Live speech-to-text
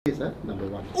This is number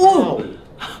one. Oh!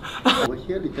 Over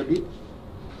here little bit.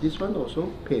 This one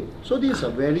also pain. So this is a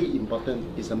very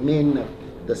important, it's a main nerve,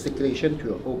 the circulation to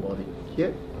your whole body.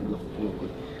 Here, no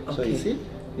good. Okay. So you see,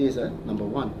 this is number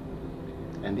one.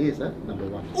 And this is number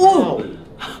one. Oh!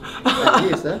 And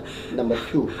this is number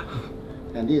two.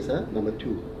 And this is number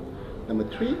two. Number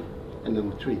three and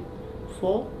number three.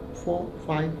 4, 4,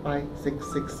 5, 5,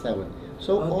 6, 6, 7.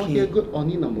 So okay. All here good,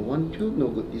 only number 1, 2, no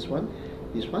good. This one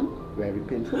very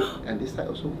painful, and this side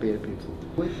also very painful.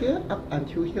 Over here up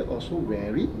until here also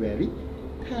very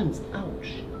tense.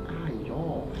 Ouch.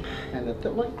 Ayo. And the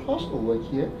third one cross over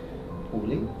here,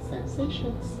 pulling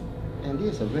sensations. And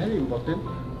this is a very important,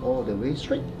 all the way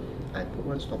straight. I put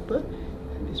one stopper,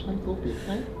 and this one go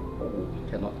behind. Oh,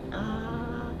 cannot.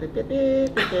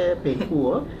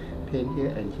 Painful. Pain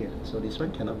here and here. So this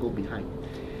one cannot go behind.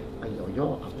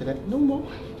 Ayo. After that, no more.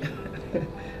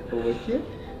 Over here,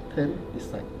 turn this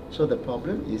side. So the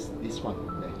problem is this one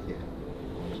right here.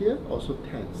 Here also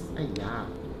tense.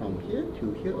 From here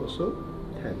to here also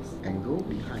tense and go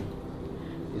behind.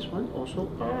 This one also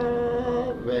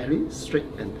very straight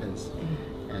and tense.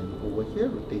 And over here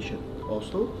rotation.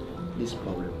 Also this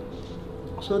problem.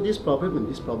 So this problem and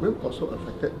this problem also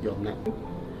affected your neck.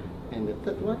 And the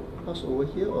third one cross over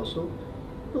here also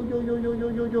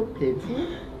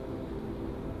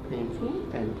painful.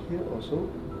 And here also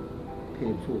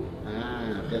painful.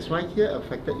 That's why here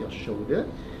affected your shoulder,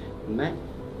 neck,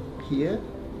 here,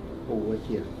 over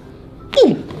here.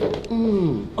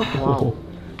 Wow.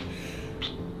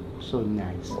 So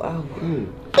nice. Wow.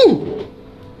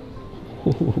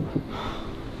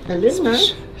 Hello,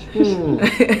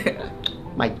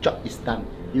 my job is done.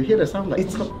 You hear the sound like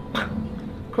it's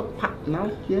now,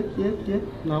 here,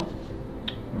 now.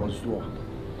 Bonjour.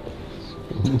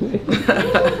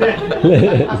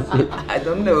 I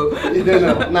don't know. You don't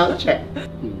know. Now check.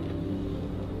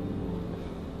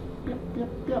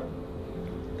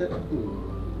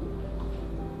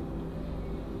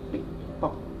 Pick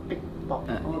pop.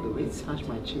 All the way touch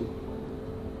my chin.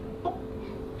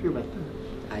 Feel better.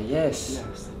 Yes.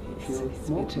 Feel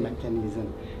more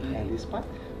mechanism. And this part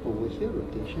over here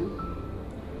rotation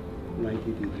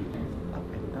 90 degrees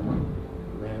up and down.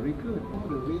 Very good. All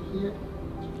the way here.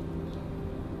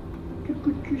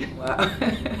 Good. Wow.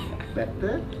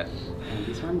 Better. And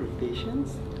this one rotations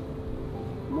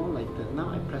more lighter. Now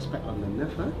I press back on the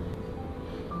nerve.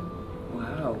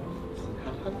 Wow.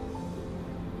 Half.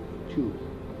 2.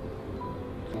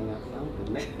 And now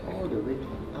the neck all the way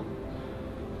up.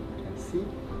 You can see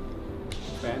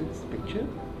Frank's picture,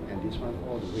 and this one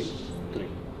all the way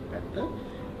straight. Better.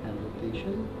 And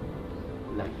rotation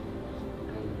left.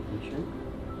 And rotation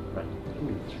right.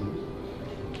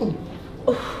 2.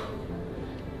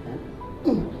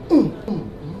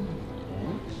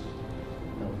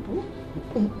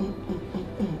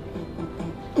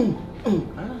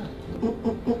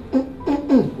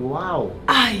 Wow!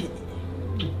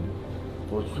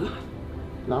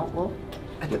 Now go.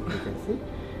 You can see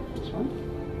this one.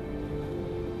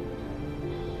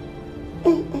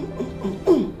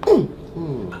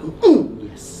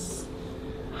 Yes.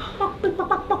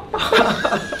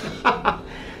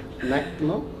 Neck,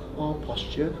 no, all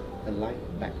posture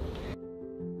aligned back.